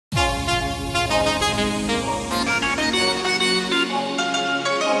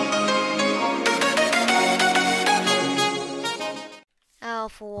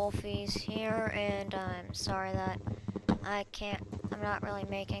I'm sorry that I'm not really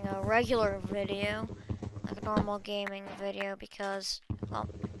making a regular video, like a normal gaming video, because, well,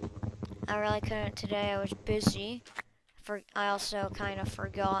 I really couldn't today. I was busy. I also kind of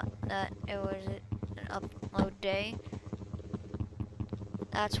forgot that it was an upload day.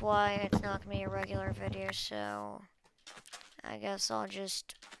 That's why it's not gonna be a regular video, so I guess I'll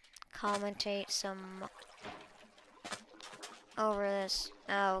just commentate some over this.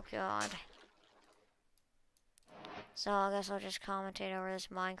 Oh god. So I guess I'll just commentate over this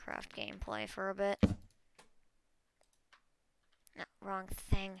Minecraft gameplay for a bit. No, wrong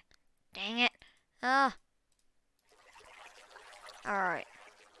thing. Dang it. Ah. Alright.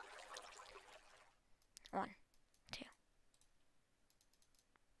 1, 2.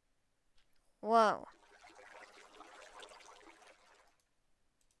 Whoa.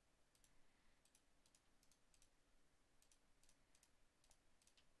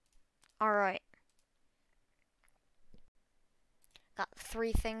 Alright. Got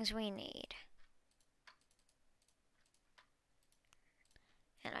 3 things we need.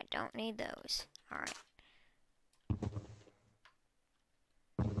 And I don't need those. Alright.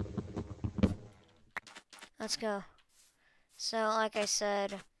 Let's go. So, like I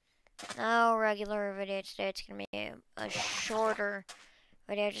said, no regular video today. It's gonna be a shorter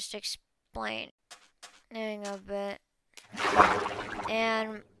video, just explaining a bit,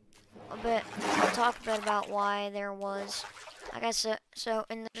 and I'll talk a bit about why there was, like I said, so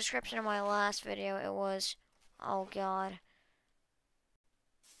in the description of my last video, it was, oh god,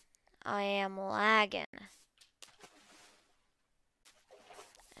 I am lagging.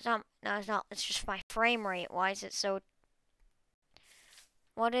 No, it's not. It's just my frame rate. Why is it so...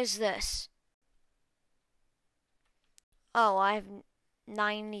 What is this? Oh, I have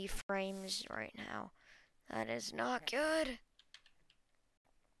 90 frames right now. That is not good.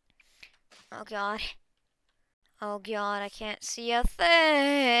 Oh, God. Oh, God, I can't see a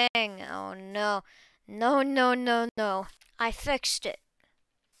thing. Oh, no. No, no, no, no. I fixed it.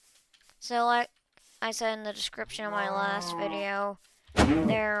 So, like I said in the description of my last video,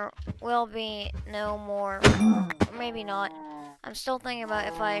 there will be no more, maybe not. I'm still thinking about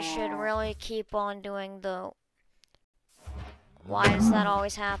if I should really keep on doing the, why does that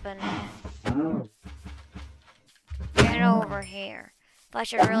always happen? Get over here. If I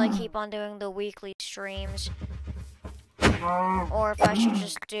should really keep on doing the weekly streams, or if I should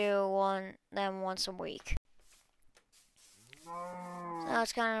just do them once a week. So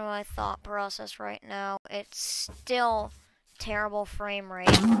that's kind of my thought process right now. It's still terrible frame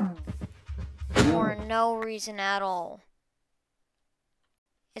rate for no reason at all.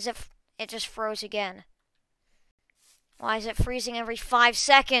 It just froze again. Why is it freezing every 5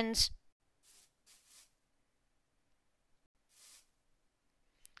 seconds?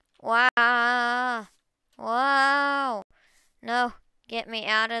 Wow. Wow. No, get me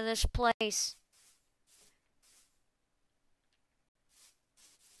out of this place.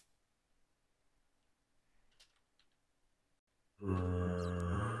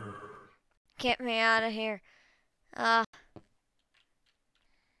 Get me out of here.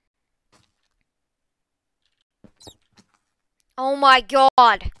 Oh my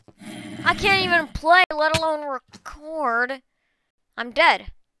god. I can't even play, let alone record. I'm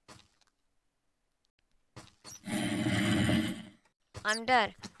dead. I'm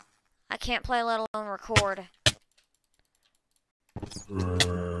dead. I can't play, let alone record.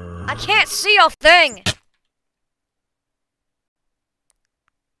 I can't see a thing!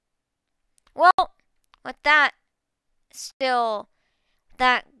 Well, with that, still,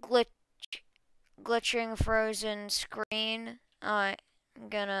 that glitching frozen screen, I'm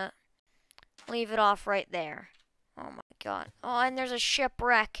gonna leave it off right there. Oh my god. Oh, and there's a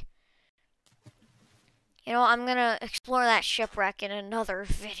shipwreck. You know, I'm gonna explore that shipwreck in another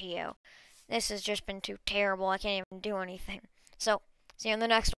video. This has just been too terrible. I can't even do anything. So, see you in the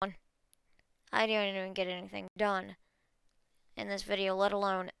next one. I didn't even get anything done in this video, let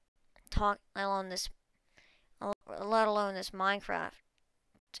alone this Minecraft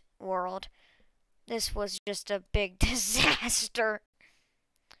world. This was just a big disaster.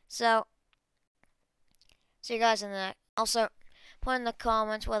 So, see you guys in the next. Also, put in the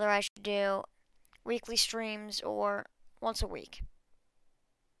comments whether I should do weekly streams or once a week.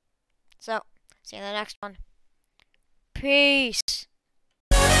 So, see you in the next one. Peace.